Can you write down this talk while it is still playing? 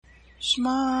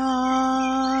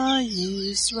Shema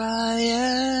Yisrael,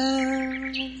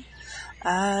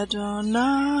 Adonai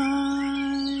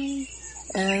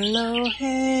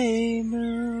Eloheinu,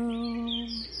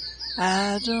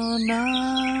 Adonai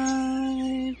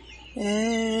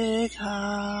Echad,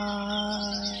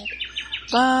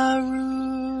 Baruch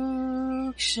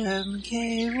Shem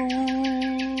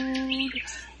Kevod,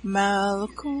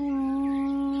 Malkuto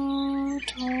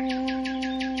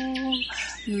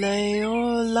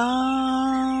Leolam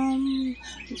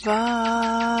Vaed.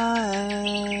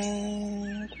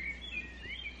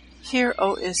 Hear,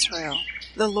 O Israel,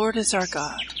 the Lord is our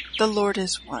God, the Lord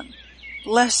is one.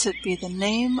 Blessed be the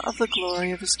name of the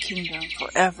glory of his kingdom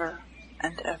forever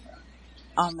and ever.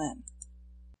 Amen.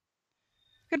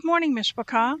 Good morning,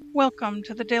 Mishpachah. Welcome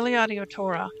to the Daily Audio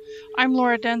Torah. I'm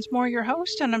Laura Densmore, your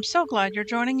host, and I'm so glad you're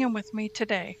joining in with me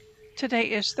today. Today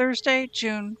is Thursday,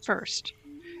 June 1st.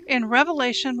 In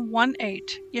Revelation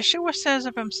 1:8, Yeshua says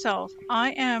of himself,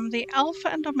 I am the Alpha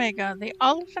and Omega, the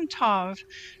Aleph and Tav,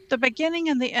 the beginning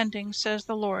and the ending, says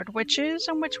the Lord, which is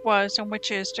and which was and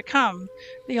which is to come,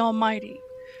 the Almighty.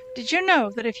 Did you know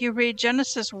that if you read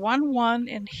Genesis 1:1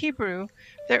 in Hebrew,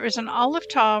 there is an Aleph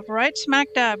Tav right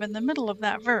smack dab in the middle of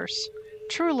that verse?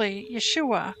 Truly,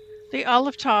 Yeshua, the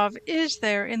Aleph Tav, is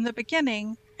there in the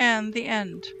beginning and the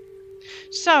end.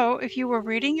 So, if you were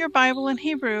reading your Bible in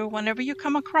Hebrew, whenever you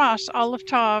come across Aleph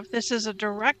Tav, this is a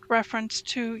direct reference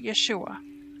to Yeshua.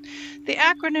 The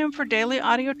acronym for Daily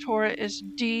Audio Torah is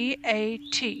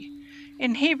DAT.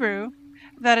 In Hebrew,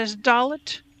 that is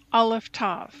Dalet Aleph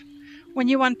Tav. When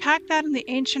you unpack that in the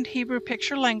ancient Hebrew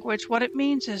picture language, what it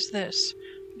means is this: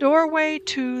 doorway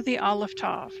to the Aleph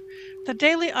Tav. The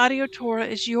Daily Audio Torah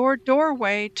is your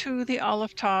doorway to the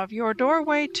Aleph Tav, your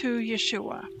doorway to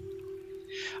Yeshua.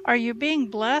 Are you being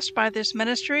blessed by this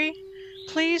ministry?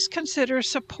 Please consider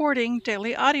supporting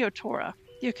Daily Audio Torah.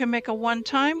 You can make a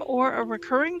one-time or a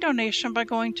recurring donation by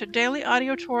going to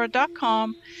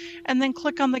dailyaudiotorah.com and then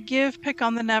click on the Give pick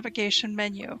on the navigation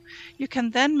menu. You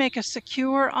can then make a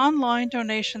secure online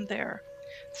donation there.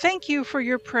 Thank you for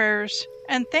your prayers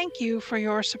and thank you for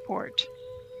your support.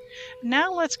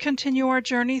 Now let's continue our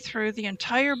journey through the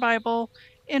entire Bible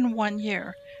in 1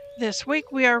 year. This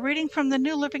week we are reading from the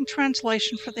New Living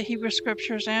Translation for the Hebrew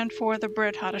Scriptures and for the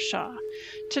Brit Hadashah.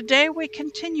 Today we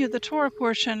continue the Torah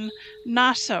portion,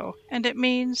 Nasso, and it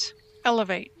means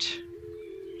elevate.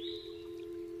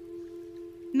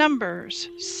 Numbers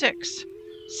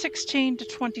 6:16 to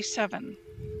 27.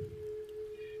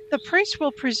 The priest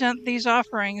will present these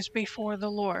offerings before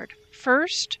the Lord.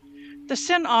 First, the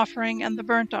sin offering and the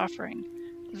burnt offering.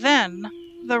 Then,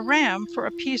 the ram for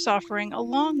a peace offering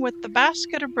along with the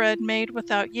basket of bread made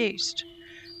without yeast.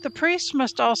 The priest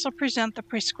must also present the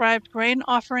prescribed grain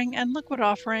offering and liquid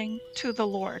offering to the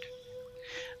Lord.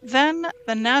 Then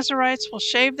the Nazarites will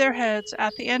shave their heads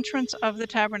at the entrance of the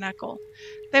tabernacle.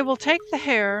 They will take the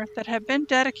hair that had been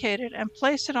dedicated and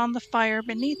place it on the fire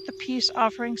beneath the peace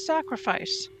offering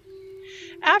sacrifice.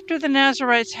 After the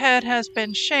Nazarite's head has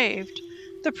been shaved,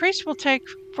 the priest will take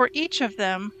for each of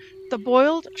them the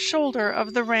boiled shoulder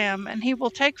of the ram, and he will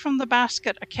take from the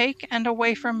basket a cake and a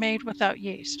wafer made without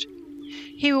yeast.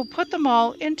 He will put them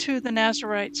all into the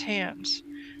Nazarite's hands.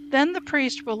 Then the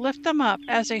priest will lift them up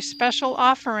as a special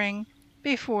offering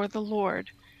before the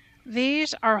Lord.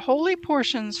 These are holy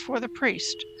portions for the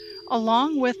priest,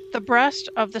 along with the breast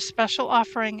of the special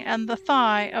offering and the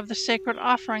thigh of the sacred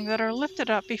offering that are lifted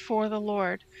up before the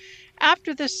Lord.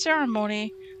 After this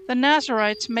ceremony, the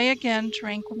Nazarites may again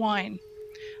drink wine.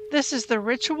 This is the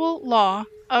ritual law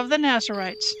of the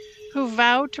Nazarites who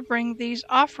vowed to bring these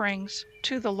offerings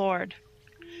to the Lord.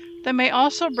 They may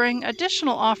also bring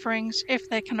additional offerings if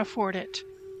they can afford it.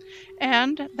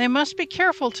 And they must be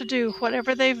careful to do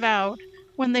whatever they vowed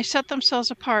when they set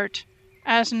themselves apart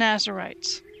as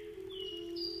Nazarites.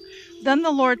 Then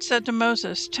the Lord said to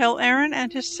Moses, "Tell Aaron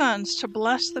and his sons to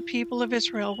bless the people of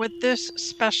Israel with this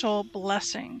special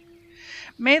blessing.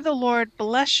 May the Lord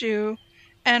bless you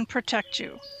and protect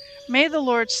you. May the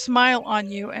Lord smile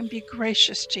on you and be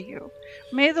gracious to you.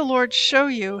 May the Lord show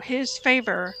you his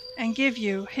favor and give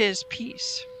you his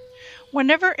peace.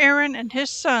 Whenever Aaron and his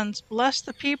sons bless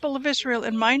the people of Israel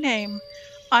in my name,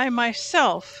 I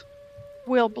myself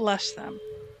will bless them."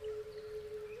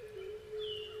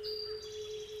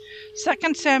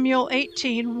 2 Samuel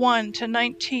 18:1 to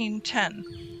 19:10.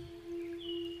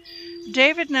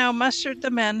 David now mustered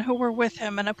the men who were with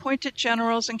him and appointed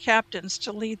generals and captains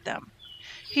to lead them.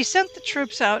 He sent the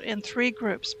troops out in 3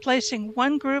 groups, placing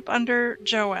one group under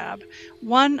Joab,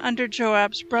 one under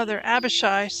Joab's brother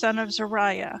Abishai, son of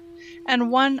Zeruiah,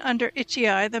 and one under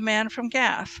Ittai, the man from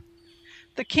Gath.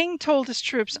 The king told his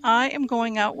troops, "I am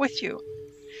going out with you."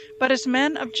 But his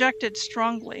men objected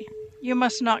strongly. "You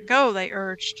must not go," they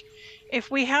urged.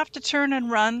 "If we have to turn and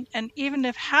run, and even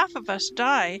if half of us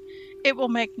die, it will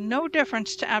make no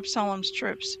difference to Absalom's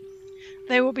troops.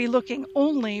 They will be looking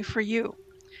only for you.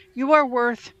 You are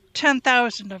worth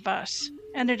 10,000 of us,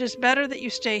 and it is better that you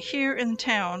stay here in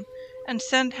town and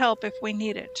send help if we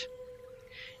need it."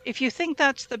 "If you think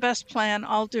that's the best plan,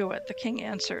 I'll do it," the king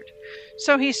answered.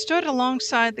 So he stood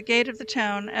alongside the gate of the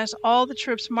town as all the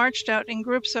troops marched out in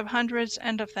groups of hundreds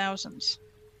and of thousands.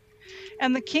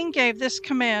 And the king gave this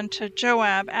command to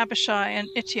Joab, Abishai, and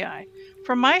Ittai: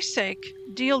 "For my sake,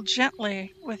 deal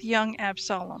gently with young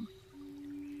Absalom."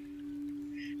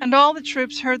 And all the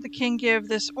troops heard the king give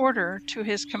this order to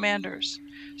his commanders.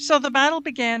 So the battle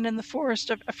began in the forest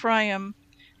of Ephraim,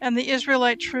 and the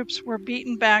Israelite troops were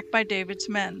beaten back by David's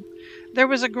men. There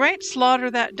was a great slaughter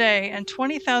that day, and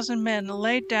 20,000 men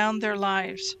laid down their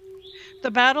lives.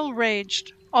 The battle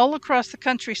raged all across the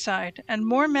countryside, and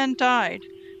more men died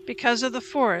because of the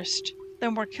forest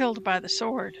than were killed by the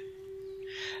sword.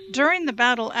 During the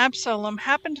battle, Absalom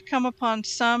happened to come upon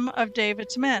some of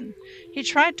David's men. He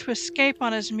tried to escape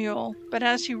on his mule, but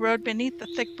as he rode beneath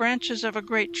the thick branches of a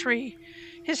great tree,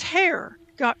 his hair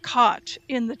got caught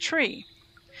in the tree.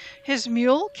 His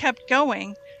mule kept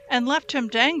going and left him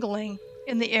dangling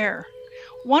in the air.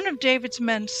 One of David's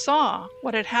men saw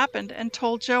what had happened and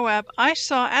told Joab, "I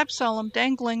saw Absalom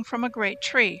dangling from a great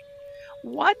tree."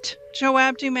 "What?"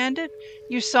 Joab demanded.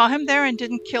 "You saw him there and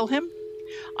didn't kill him?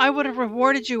 I would have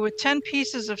rewarded you with 10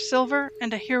 pieces of silver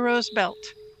and a hero's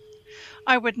belt."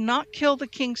 "I would not kill the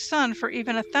king's son for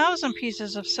even 1,000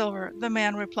 pieces of silver," the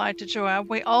man replied to Joab.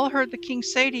 "We all heard the king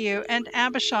say to you, and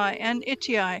Abishai and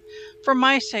Ittai, 'For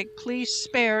my sake, please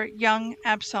spare young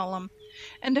Absalom.'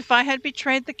 And if I had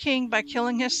betrayed the king by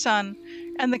killing his son,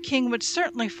 and the king would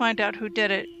certainly find out who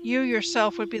did it, you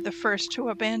yourself would be the first to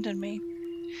abandon me."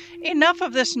 "Enough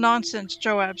of this nonsense,"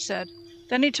 Joab said.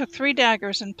 Then he took 3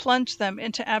 daggers and plunged them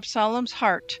into Absalom's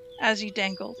heart as he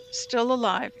dangled, still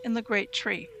alive, in the great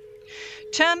tree.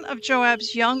 10 of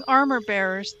Joab's young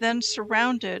armor-bearers then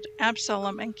surrounded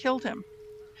Absalom and killed him.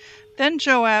 Then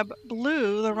Joab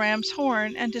blew the ram's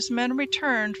horn, and his men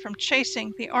returned from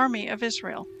chasing the army of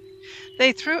Israel.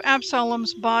 They threw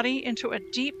Absalom's body into a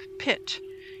deep pit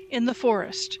in the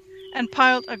forest and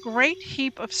piled a great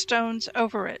heap of stones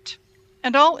over it,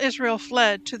 and all Israel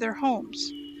fled to their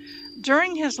homes.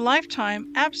 During his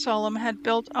lifetime, Absalom had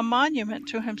built a monument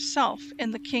to himself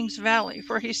in the king's valley,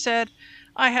 for he said,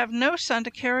 "I have no son to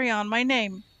carry on my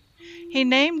name." He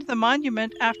named the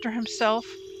monument after himself,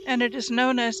 and it is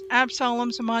known as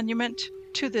Absalom's monument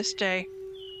to this day.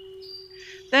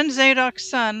 Then Zadok's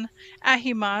son,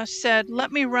 Ahimaaz, said,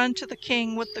 "Let me run to the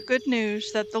king with the good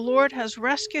news that the Lord has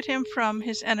rescued him from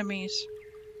his enemies."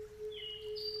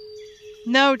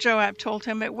 "No," Joab told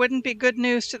him, "it wouldn't be good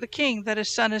news to the king that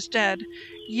his son is dead.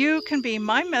 You can be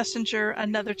my messenger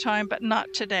another time, but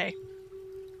not today."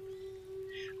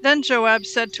 Then Joab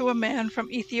said to a man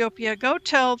from Ethiopia, "Go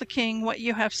tell the king what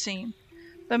you have seen."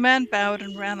 The man bowed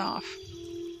and ran off.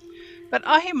 But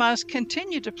Ahimaaz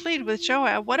continued to plead with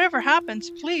Joab, "Whatever happens,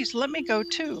 please let me go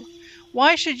too."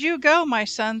 "Why should you go, my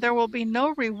son? There will be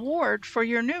no reward for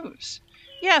your news."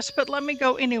 "Yes, but let me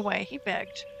go anyway," he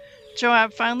begged.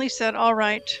 Joab finally said, "All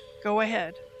right, go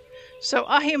ahead." So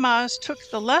Ahimaaz took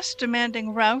the less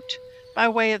demanding route by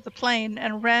way of the plain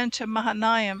and ran to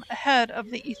Mahanaim ahead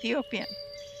of the Ethiopian.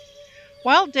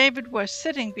 While David was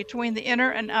sitting between the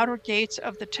inner and outer gates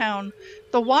of the town,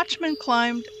 the watchman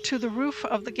climbed to the roof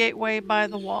of the gateway by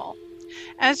the wall.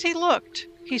 As he looked,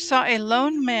 he saw a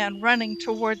lone man running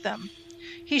toward them.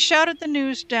 He shouted the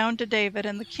news down to David,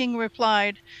 and the king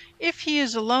replied, "If he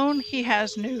is alone, he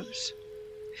has news."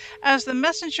 As the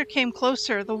messenger came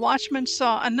closer, the watchman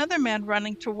saw another man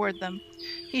running toward them.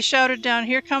 He shouted down,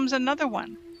 "Here comes another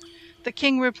one." The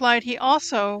king replied, "He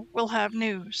also will have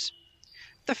news."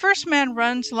 "The first man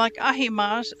runs like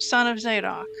Ahimaaz, son of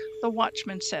Zadok," the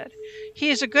watchman said. "He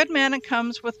is a good man and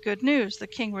comes with good news," the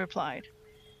king replied.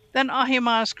 Then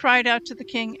Ahimaaz cried out to the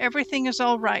king, "Everything is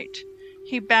all right."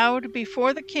 He bowed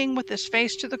before the king with his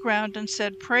face to the ground and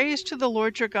said, "Praise to the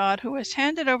Lord your God, who has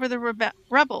handed over the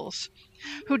rebels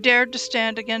who dared to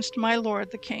stand against my lord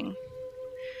the king."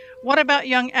 "What about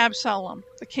young Absalom?"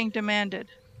 the king demanded.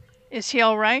 "Is he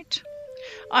all right?"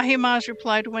 Ahimaaz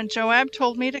replied, "When Joab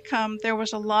told me to come, there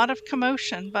was a lot of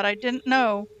commotion, but I didn't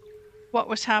know what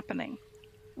was happening."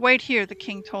 "Wait here," the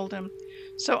king told him.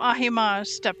 So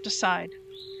Ahimaaz stepped aside.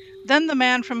 Then the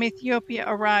man from Ethiopia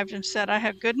arrived and said, "I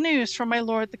have good news for my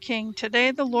lord the king. Today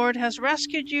the Lord has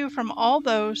rescued you from all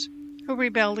those who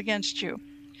rebelled against you."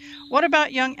 "What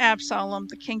about young Absalom?"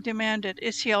 the king demanded.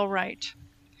 "Is he all right?"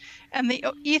 And the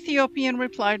Ethiopian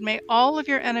replied, "May all of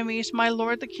your enemies, my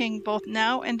lord the king, both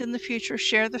now and in the future,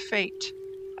 share the fate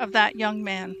of that young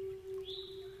man."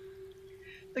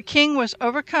 The king was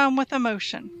overcome with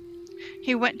emotion.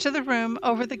 He went to the room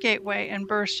over the gateway and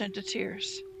burst into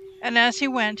tears. And as he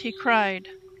went, he cried,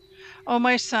 "Oh,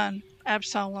 my son,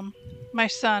 Absalom, my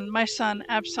son,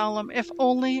 Absalom, if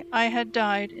only I had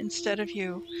died instead of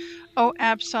you. Oh,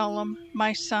 Absalom,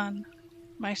 my son,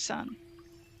 my son."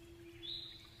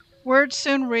 Word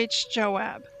soon reached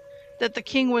Joab that the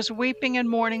king was weeping and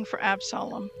mourning for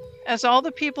Absalom. As all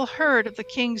the people heard of the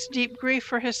king's deep grief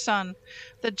for his son,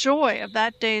 the joy of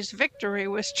that day's victory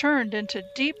was turned into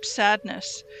deep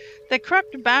sadness. They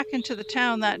crept back into the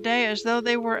town that day as though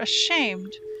they were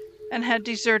ashamed and had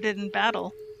deserted in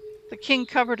battle. The king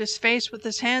covered his face with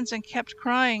his hands and kept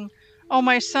crying, "Oh,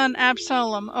 my son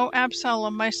Absalom! Oh,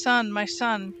 Absalom, my son, my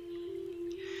son!"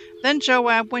 Then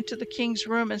Joab went to the king's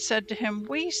room and said to him,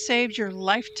 "We saved your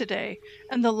life today,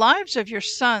 and the lives of your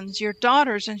sons, your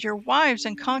daughters, and your wives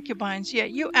and concubines, yet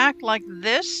you act like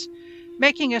this,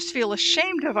 making us feel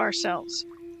ashamed of ourselves.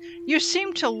 You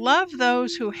seem to love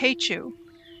those who hate you,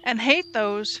 and hate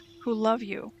those who love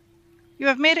you. You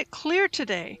have made it clear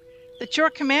today that your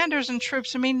commanders and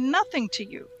troops mean nothing to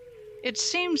you. It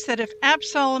seems that if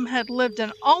Absalom had lived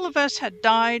and all of us had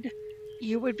died,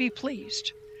 you would be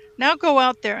pleased. Now go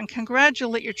out there and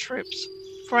congratulate your troops,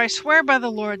 for I swear by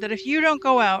the Lord that if you don't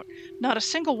go out, not a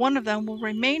single one of them will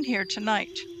remain here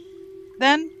tonight.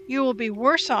 Then you will be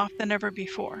worse off than ever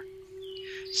before."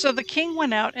 So the king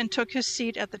went out and took his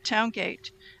seat at the town gate,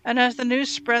 and as the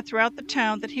news spread throughout the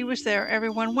town that he was there,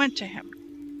 everyone went to him.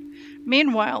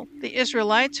 Meanwhile, the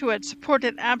Israelites who had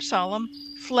supported Absalom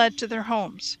fled to their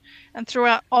homes, and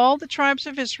throughout all the tribes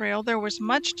of Israel there was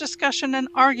much discussion and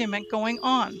argument going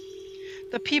on.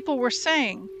 The people were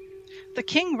saying, "The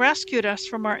king rescued us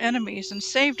from our enemies and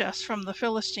saved us from the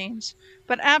Philistines,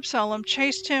 but Absalom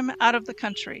chased him out of the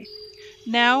country.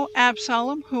 Now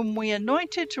Absalom, whom we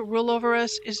anointed to rule over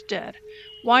us, is dead.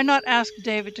 Why not ask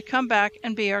David to come back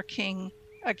and be our king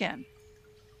again?"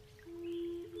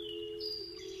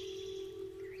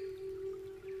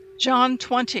 John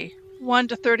 20,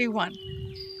 1-31.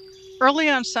 Early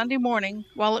on Sunday morning,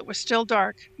 while it was still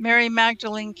dark, Mary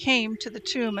Magdalene came to the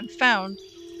tomb and found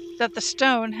that the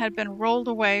stone had been rolled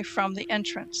away from the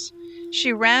entrance.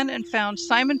 She ran and found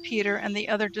Simon Peter and the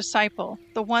other disciple,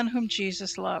 the one whom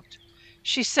Jesus loved.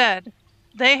 She said,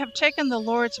 "They have taken the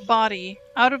Lord's body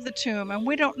out of the tomb, and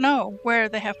we don't know where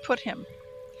they have put him."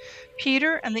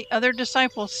 Peter and the other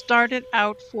disciple started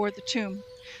out for the tomb.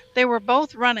 They were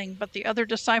both running, but the other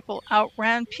disciple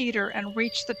outran Peter and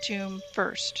reached the tomb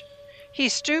first. He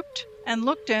stooped and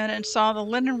looked in and saw the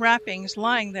linen wrappings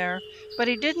lying there, but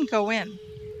he didn't go in.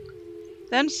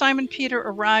 Then Simon Peter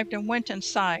arrived and went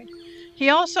inside. He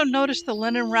also noticed the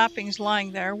linen wrappings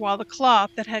lying there, while the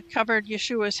cloth that had covered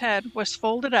Yeshua's head was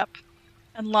folded up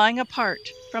and lying apart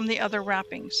from the other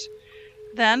wrappings.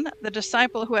 Then the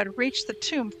disciple who had reached the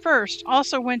tomb first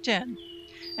also went in,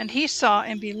 and he saw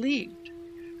and believed,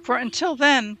 for until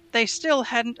then they still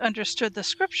hadn't understood the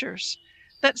scriptures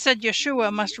that said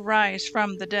Yeshua must rise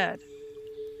from the dead.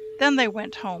 Then they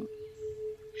went home.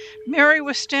 Mary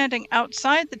was standing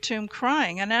outside the tomb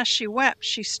crying, and as she wept,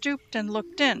 she stooped and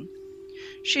looked in.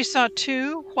 She saw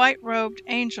two white-robed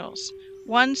angels,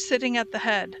 one sitting at the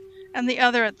head, and the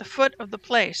other at the foot of the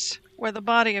place where the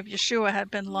body of Yeshua had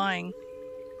been lying.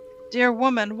 "Dear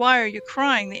woman, why are you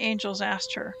crying?" the angels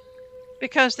asked her.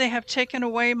 "Because they have taken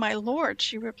away my Lord,"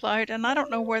 she replied, "and I don't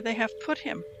know where they have put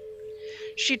him."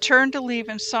 She turned to leave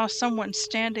and saw someone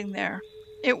standing there.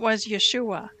 It was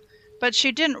Yeshua, but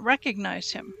she didn't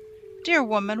recognize him. "Dear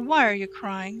woman, why are you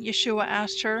crying?" Yeshua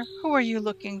asked her. "Who are you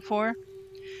looking for?"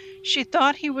 She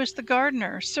thought he was the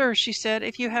gardener. "Sir," she said,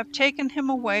 "if you have taken him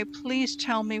away, please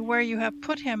tell me where you have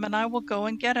put him, and I will go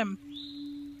and get him."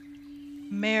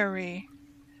 "Mary,"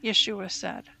 Yeshua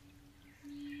said.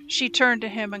 She turned to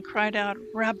him and cried out,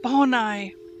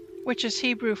 "Rabboni," which is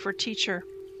Hebrew for teacher.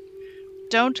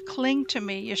 "Don't cling to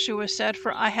me," Yeshua said,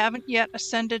 "for I haven't yet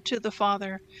ascended to the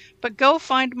Father. But go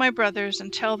find my brothers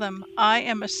and tell them, I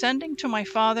am ascending to my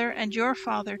Father and your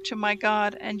Father, to my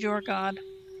God and your God."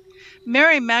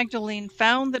 Mary Magdalene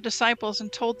found the disciples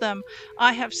and told them,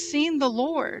 "I have seen the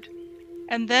Lord."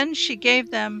 And then she gave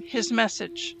them his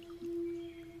message.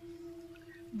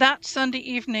 That Sunday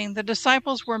evening, the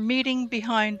disciples were meeting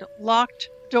behind locked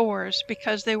doors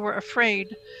because they were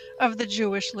afraid of the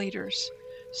Jewish leaders.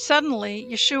 Suddenly,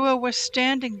 Yeshua was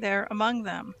standing there among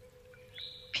them.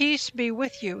 "Peace be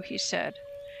with you," he said.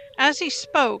 As he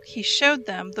spoke, he showed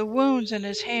them the wounds in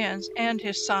his hands and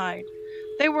his side.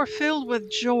 They were filled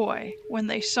with joy when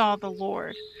they saw the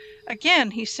Lord. Again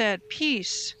he said,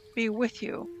 "Peace be with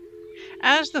you.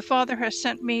 As the Father has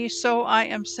sent me, so I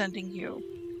am sending you."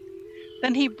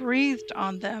 Then he breathed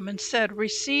on them and said,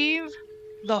 "Receive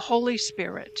the Holy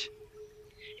Spirit.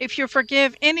 If you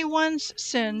forgive anyone's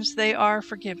sins, they are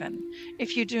forgiven.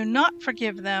 If you do not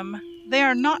forgive them, they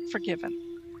are not forgiven."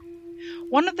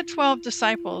 One of the 12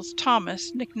 disciples,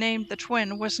 Thomas, nicknamed the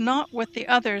twin, was not with the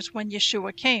others when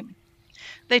Yeshua came.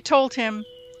 They told him,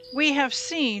 "We have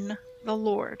seen the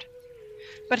Lord."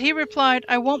 But he replied,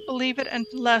 "I won't believe it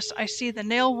unless I see the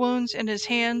nail wounds in his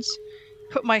hands,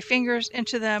 put my fingers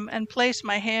into them, and place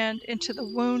my hand into the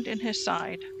wound in his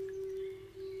side."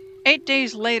 8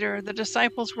 days later, the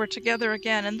disciples were together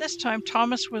again, and this time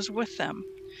Thomas was with them.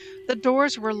 The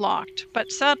doors were locked,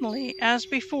 but suddenly, as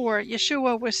before,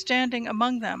 Yeshua was standing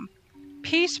among them.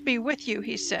 "Peace be with you,"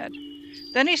 he said.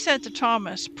 Then he said to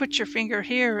Thomas, "Put your finger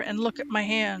here and look at my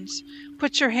hands.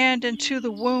 Put your hand into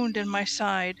the wound in my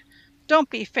side. Don't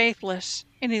be faithless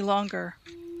any longer.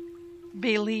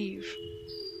 Believe."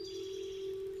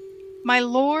 "My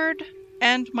Lord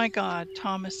and my God,"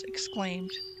 Thomas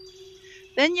exclaimed.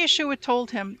 Then Yeshua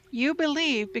told him, "You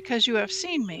believe because you have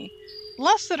seen me.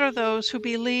 Blessed are those who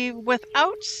believe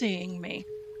without seeing me."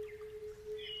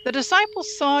 The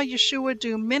disciples saw Yeshua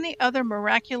do many other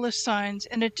miraculous signs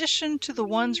in addition to the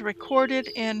ones recorded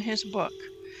in his book.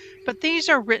 But these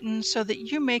are written so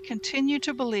that you may continue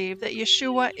to believe that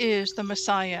Yeshua is the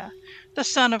Messiah, the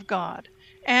Son of God,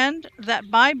 and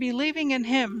that by believing in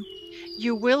him,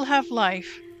 you will have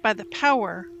life by the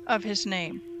power of his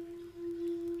name.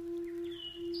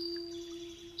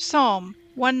 Psalm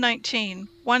 119,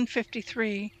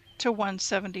 153 to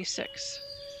 176.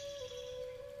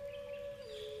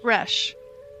 Resh.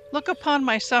 Look upon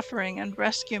my suffering and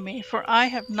rescue me, for I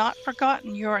have not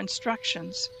forgotten your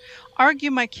instructions. Argue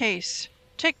my case,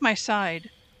 take my side,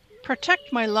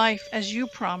 protect my life as you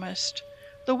promised.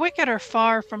 The wicked are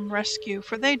far from rescue,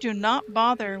 for they do not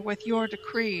bother with your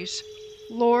decrees.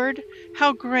 Lord,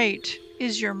 how great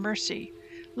is your mercy!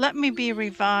 Let me be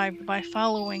revived by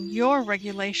following your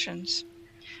regulations.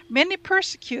 Many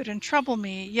persecute and trouble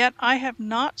me, yet I have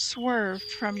not swerved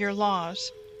from your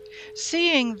laws.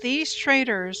 Seeing these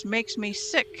traitors makes me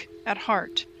sick at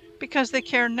heart, because they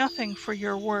care nothing for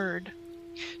your word.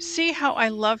 See how I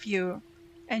love you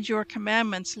and your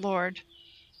commandments, Lord.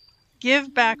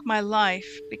 Give back my life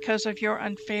because of your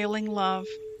unfailing love.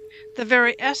 The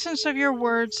very essence of your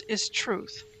words is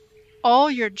truth.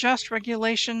 All your just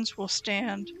regulations will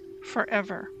stand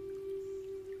forever.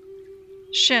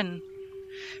 Shin.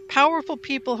 Powerful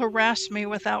people harass me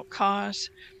without cause,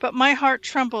 but my heart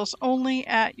trembles only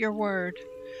at your word.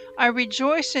 I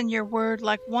rejoice in your word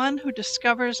like one who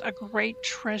discovers a great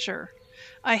treasure.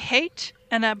 I hate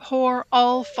and abhor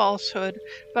all falsehood,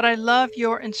 but I love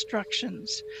your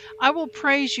instructions. I will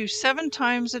praise you 7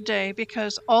 times a day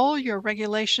because all your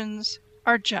regulations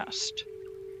are just.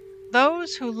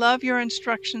 Those who love your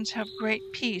instructions have great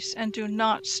peace and do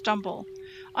not stumble.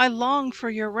 I long for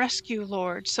your rescue,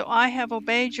 Lord, so I have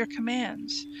obeyed your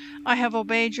commands. I have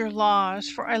obeyed your laws,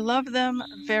 for I love them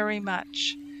very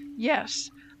much. Yes,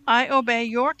 I obey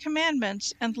your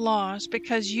commandments and laws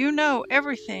because you know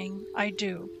everything I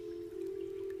do.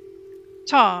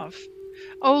 Tav.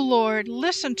 O Lord,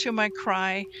 listen to my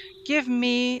cry. Give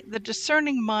me the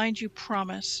discerning mind you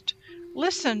promised.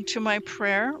 Listen to my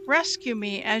prayer. Rescue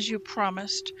me as you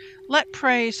promised. Let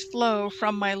praise flow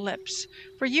from my lips,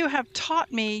 for you have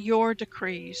taught me your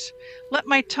decrees. Let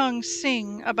my tongue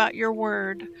sing about your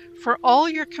word, for all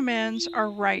your commands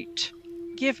are right.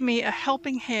 Give me a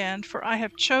helping hand, for I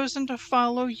have chosen to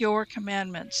follow your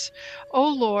commandments. O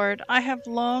Lord, I have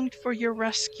longed for your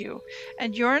rescue,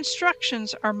 and your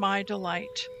instructions are my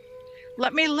delight.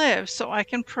 Let me live so I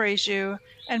can praise you,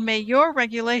 and may your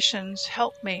regulations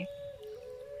help me.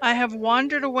 I have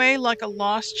wandered away like a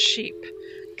lost sheep.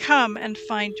 Come and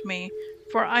find me,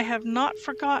 for I have not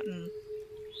forgotten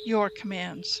your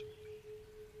commands.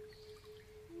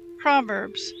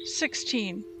 Proverbs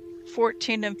 16,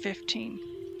 14 and 15.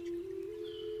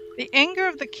 The anger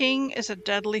of the king is a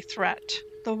deadly threat.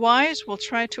 The wise will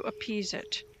try to appease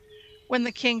it. When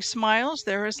the king smiles,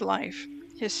 there is life.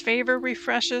 His favor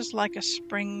refreshes like a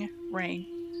spring rain.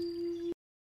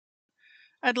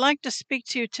 I'd like to speak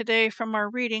to you today from our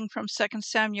reading from 2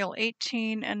 Samuel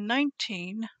 18 and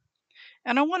 19,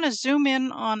 and I want to zoom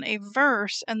in on a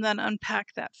verse and then unpack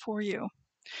that for you.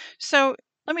 So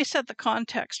let me set the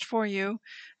context for you.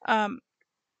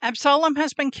 Absalom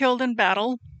has been killed in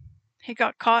battle. He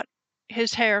got caught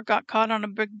his hair got caught on a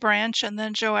big branch, and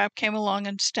then Joab came along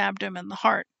and stabbed him in the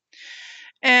heart.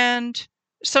 And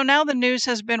so now the news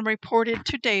has been reported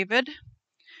to David,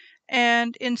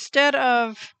 and instead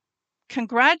of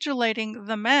congratulating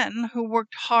the men who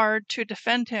worked hard to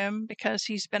defend him because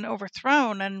he's been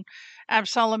overthrown and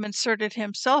Absalom inserted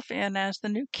himself in as the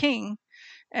new king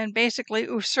and basically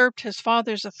usurped his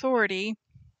father's authority,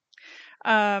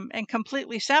 and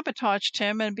completely sabotaged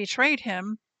him and betrayed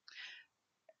him,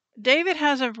 David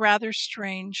has a rather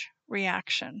strange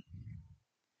reaction.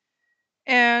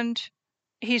 And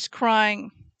he's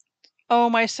crying, "Oh,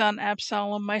 my son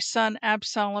Absalom,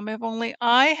 if only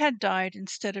I had died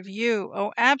instead of you.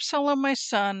 Oh, Absalom, my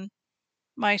son,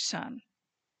 my son."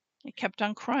 He kept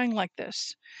on crying like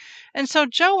this. And so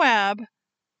Joab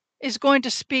is going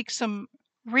to speak some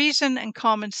reason and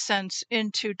common sense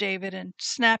into David and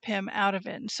snap him out of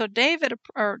it. And so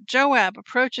Joab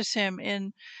approaches him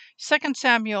in 2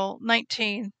 Samuel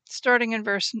 19, starting in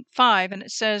verse 5, and it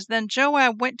says, "Then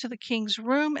Joab went to the king's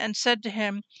room and said to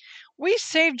him, 'We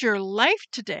saved your life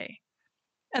today,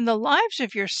 and the lives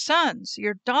of your sons,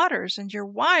 your daughters, and your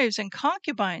wives and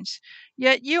concubines,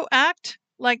 yet you act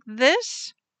like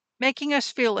this, making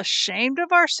us feel ashamed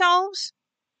of ourselves?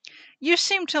 You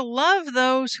seem to love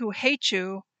those who hate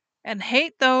you and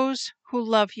hate those who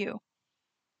love you.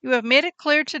 You have made it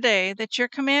clear today that your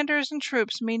commanders and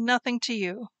troops mean nothing to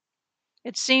you.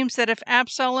 It seems that if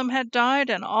Absalom had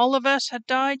died and all of us had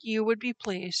died, you would be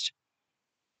pleased.'"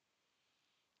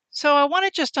 So I want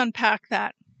to just unpack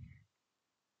that.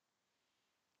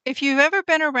 If you've ever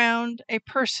been around a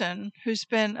person who's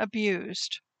been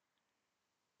abused,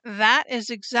 that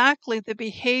is exactly the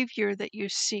behavior that you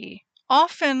see.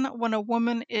 Often when a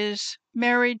woman is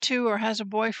married to or has a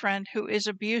boyfriend who is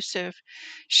abusive,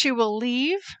 she will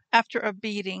leave after a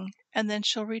beating and then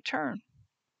she'll return.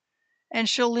 And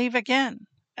she'll leave again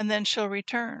and then she'll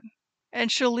return.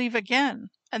 And she'll leave again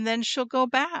and then she'll go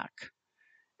back.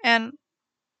 And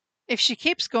if she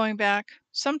keeps going back,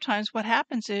 sometimes what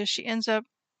happens is she ends up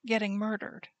getting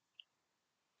murdered.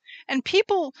 And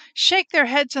people shake their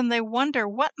heads and they wonder,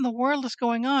 what in the world is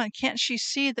going on? Can't she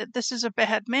see that this is a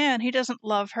bad man? He doesn't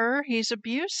love her. He's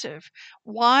abusive.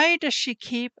 Why does she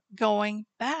keep going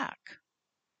back?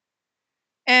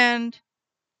 And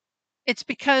it's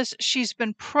because she's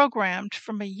been programmed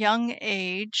from a young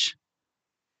age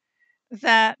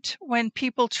that when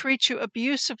people treat you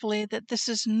abusively, that this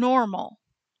is normal.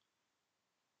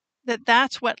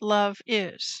 That's what love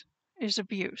is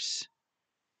abuse.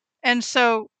 And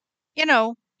so,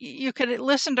 you could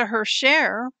listen to her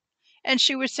share, and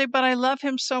she would say, "But I love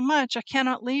him so much, I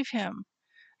cannot leave him.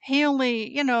 He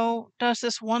only, does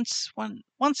this once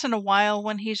in a while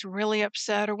when he's really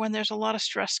upset or when there's a lot of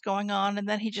stress going on, and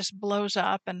then he just blows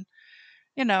up and,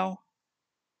 you know."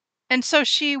 And so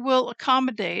she will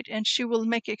accommodate and she will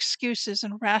make excuses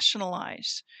and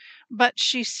rationalize. But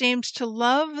she seems to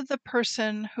love the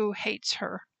person who hates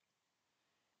her.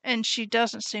 And she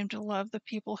doesn't seem to love the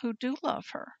people who do love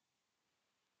her.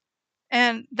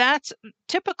 And that's a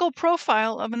typical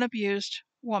profile of an abused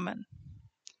woman.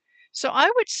 So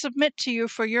I would submit to you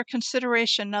for your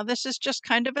consideration. Now, this is just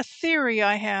kind of a theory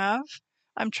I have.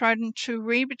 I'm trying to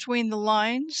read between the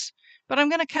lines, but I'm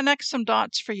going to connect some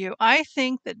dots for you. I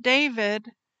think that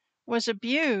David was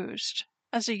abused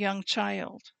as a young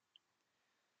child.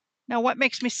 Now, what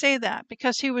makes me say that?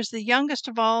 Because he was the youngest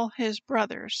of all his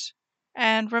brothers.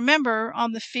 And remember,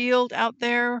 on the field out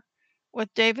there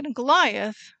with David and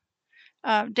Goliath,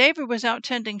 David was out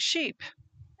tending sheep,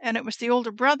 and it was the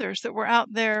older brothers that were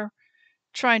out there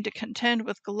trying to contend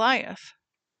with Goliath.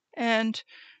 And,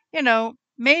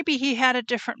 maybe he had a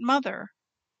different mother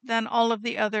than all of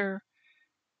the other.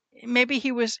 Maybe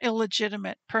he was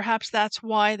illegitimate. Perhaps that's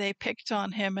why they picked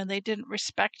on him and they didn't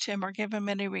respect him or give him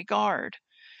any regard.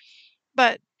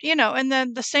 But, and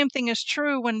then the same thing is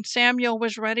true when Samuel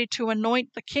was ready to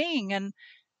anoint the king and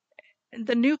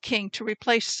the new king to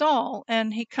replace Saul.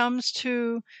 And he comes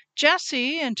to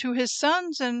Jesse and to his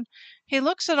sons, and he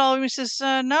looks at all of them and says,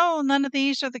 "No, none of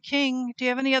these are the king. Do you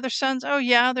have any other sons?" "Oh,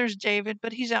 yeah, there's David,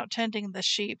 but he's out tending the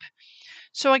sheep."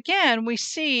 So again, we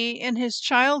see in his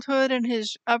childhood and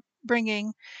his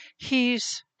upbringing,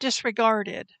 he's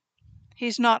disregarded.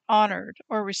 He's not honored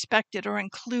or respected or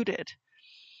included.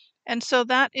 And so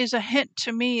that is a hint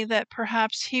to me that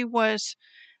perhaps he was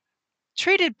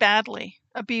treated badly,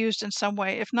 abused in some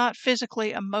way, if not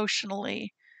physically,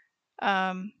 emotionally,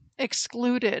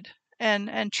 excluded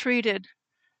and treated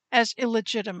as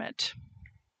illegitimate.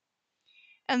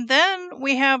 And then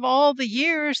we have all the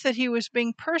years that he was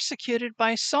being persecuted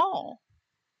by Saul.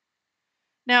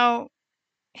 Now,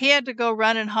 he had to go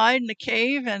run and hide in a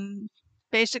cave and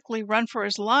basically run for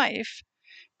his life.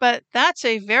 But that's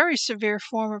a very severe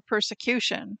form of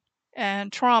persecution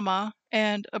and trauma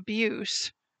and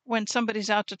abuse when somebody's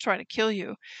out to try to kill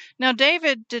you. Now,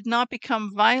 David did not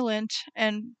become violent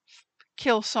and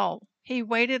kill Saul. He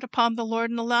waited upon the Lord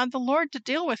and allowed the Lord to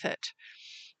deal with it.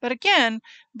 But again,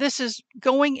 this is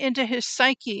going into his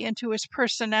psyche, into his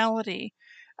personality,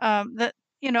 that,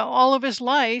 all of his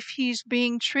life he's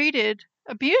being treated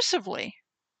abusively.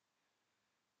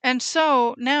 And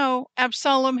so now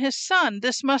Absalom, his son,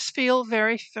 this must feel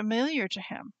very familiar to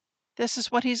him. This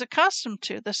is what he's accustomed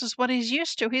to. This is what he's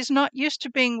used to. He's not used to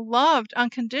being loved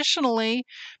unconditionally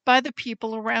by the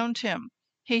people around him.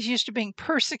 He's used to being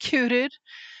persecuted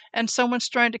and someone's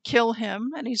trying to kill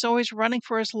him, and he's always running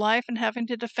for his life and having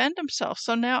to defend himself.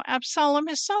 So now Absalom,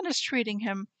 his son, is treating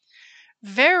him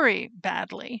very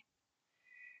badly.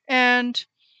 And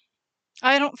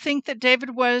I don't think that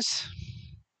David was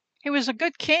a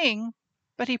good king,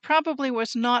 but he probably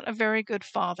was not a very good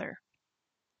father.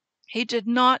 He did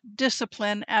not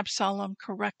discipline Absalom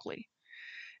correctly.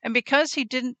 And because he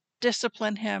didn't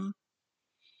discipline him,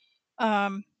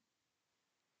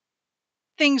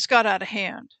 things got out of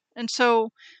hand. And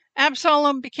so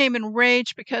Absalom became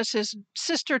enraged because his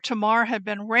sister Tamar had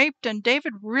been raped, and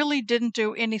David really didn't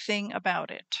do anything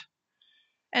about it.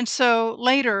 And so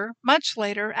later, much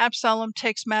later, Absalom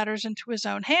takes matters into his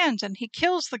own hands and he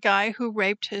kills the guy who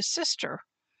raped his sister.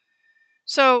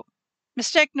 So,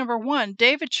 mistake number one,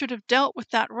 David should have dealt with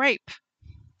that rape.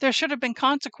 There should have been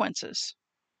consequences.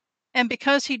 And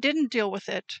because he didn't deal with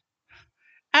it,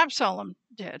 Absalom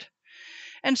did.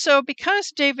 And so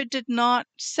because David did not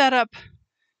set up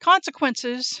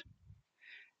consequences,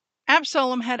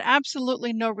 Absalom had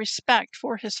absolutely no respect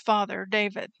for his father,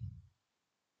 David.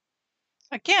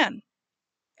 Again,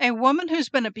 a woman who's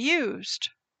been abused,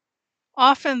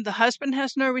 often the husband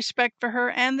has no respect for her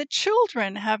and the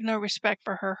children have no respect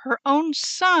for her. Her own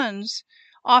sons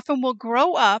often will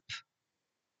grow up,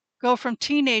 go from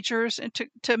teenagers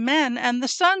to men, and the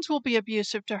sons will be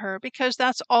abusive to her because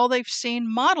that's all they've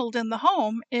seen modeled in the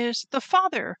home is the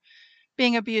father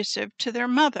being abusive to their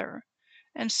mother.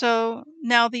 And so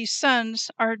now these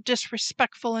sons are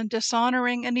disrespectful and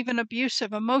dishonoring and even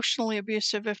abusive, emotionally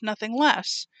abusive, if nothing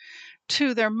less,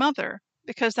 to their mother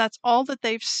because that's all that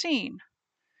they've seen.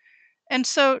 And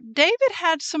so David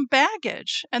had some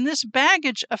baggage, and this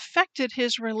baggage affected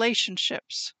his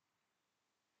relationships.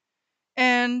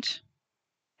 And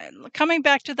coming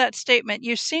back to that statement,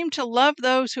 you seem to love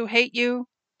those who hate you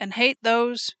and hate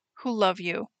those who love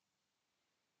you.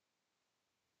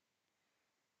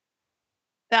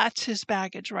 That's his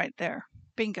baggage right there.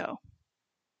 Bingo.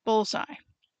 Bullseye.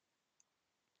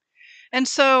 And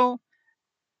so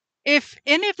if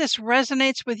any of this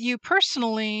resonates with you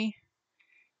personally,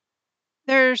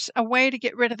 there's a way to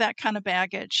get rid of that kind of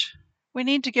baggage. We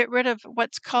need to get rid of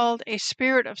what's called a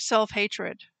spirit of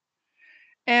self-hatred.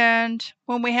 And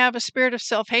when we have a spirit of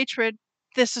self-hatred,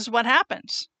 this is what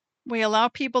happens. We allow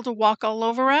people to walk all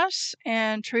over us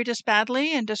and treat us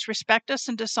badly and disrespect us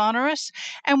and dishonor us,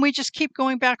 and we just keep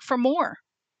going back for more.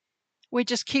 We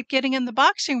just keep getting in the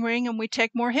boxing ring and we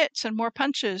take more hits and more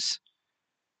punches.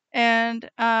 And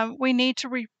we need to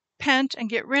repent and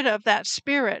get rid of that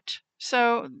spirit.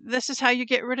 So this is how you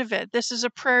get rid of it. This is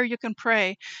a prayer you can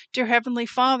pray. Dear Heavenly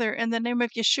Father, in the name of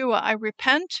Yeshua, I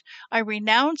repent, I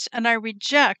renounce, and I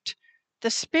reject the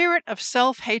spirit of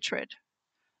self-hatred.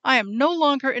 I am no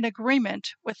longer in agreement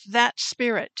with that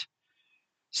spirit.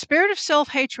 Spirit of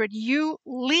self-hatred, you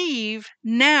leave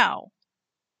now.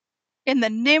 In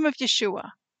the name of Yeshua,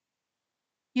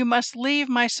 you must leave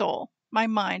my soul, my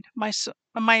mind,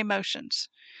 my emotions.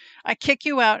 I kick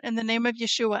you out in the name of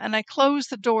Yeshua, and I close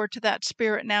the door to that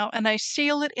spirit now, and I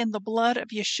seal it in the blood of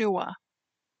Yeshua.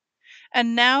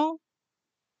 And now,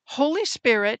 Holy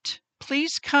Spirit,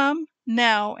 please come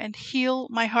now and heal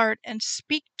my heart and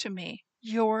speak to me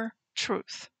your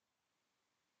truth.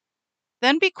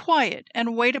 Then be quiet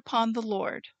and wait upon the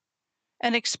Lord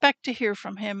and expect to hear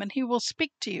from him, and he will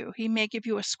speak to you. He may give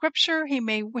you a scripture. He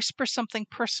may whisper something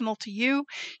personal to you.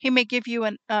 He may give you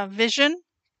a vision,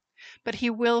 but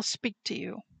he will speak to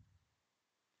you.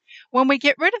 When we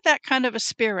get rid of that kind of a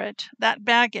spirit, that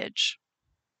baggage,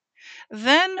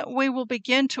 then we will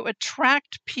begin to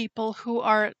attract people who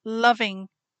are loving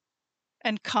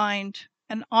and kind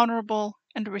and honorable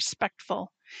and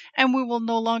respectful, and we will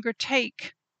no longer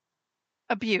take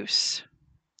abuse,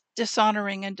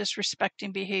 dishonoring and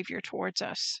disrespecting behavior towards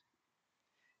us.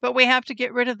 But we have to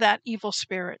get rid of that evil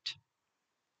spirit.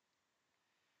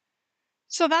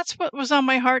 So that's what was on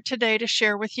my heart today to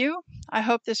share with you. I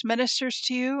hope this ministers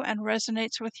to you and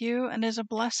resonates with you and is a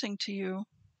blessing to you.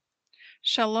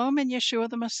 Shalom in Yeshua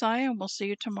the Messiah, and we'll see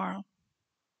you tomorrow.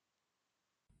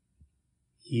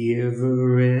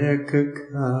 Yevrekka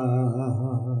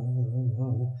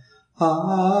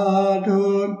Adonai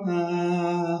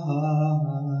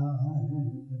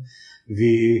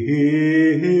Vish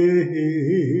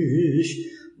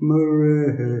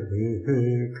Mereka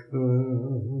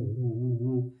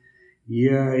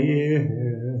Yair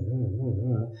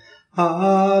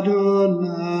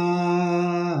Adonai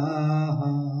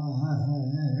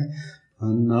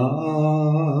Panavilaka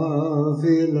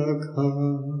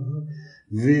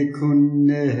Vikuneka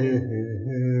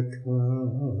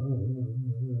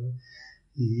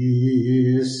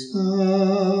Isa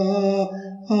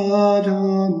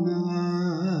Adonai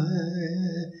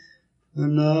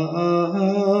Panav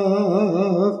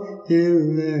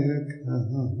Ileka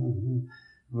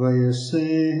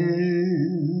Vayaseh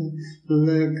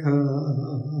Leka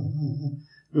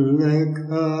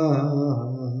Leka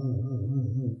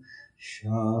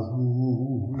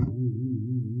Shalom.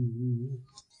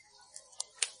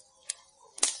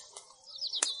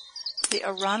 The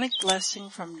Aaronic blessing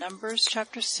from Numbers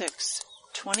chapter 6,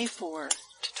 24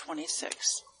 to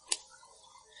 26.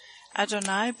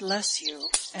 Adonai bless you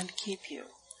and keep you.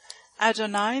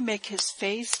 Adonai make his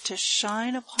face to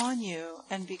shine upon you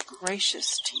and be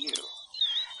gracious to you.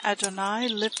 Adonai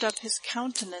lift up his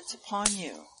countenance upon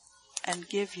you and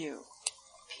give you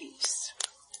peace.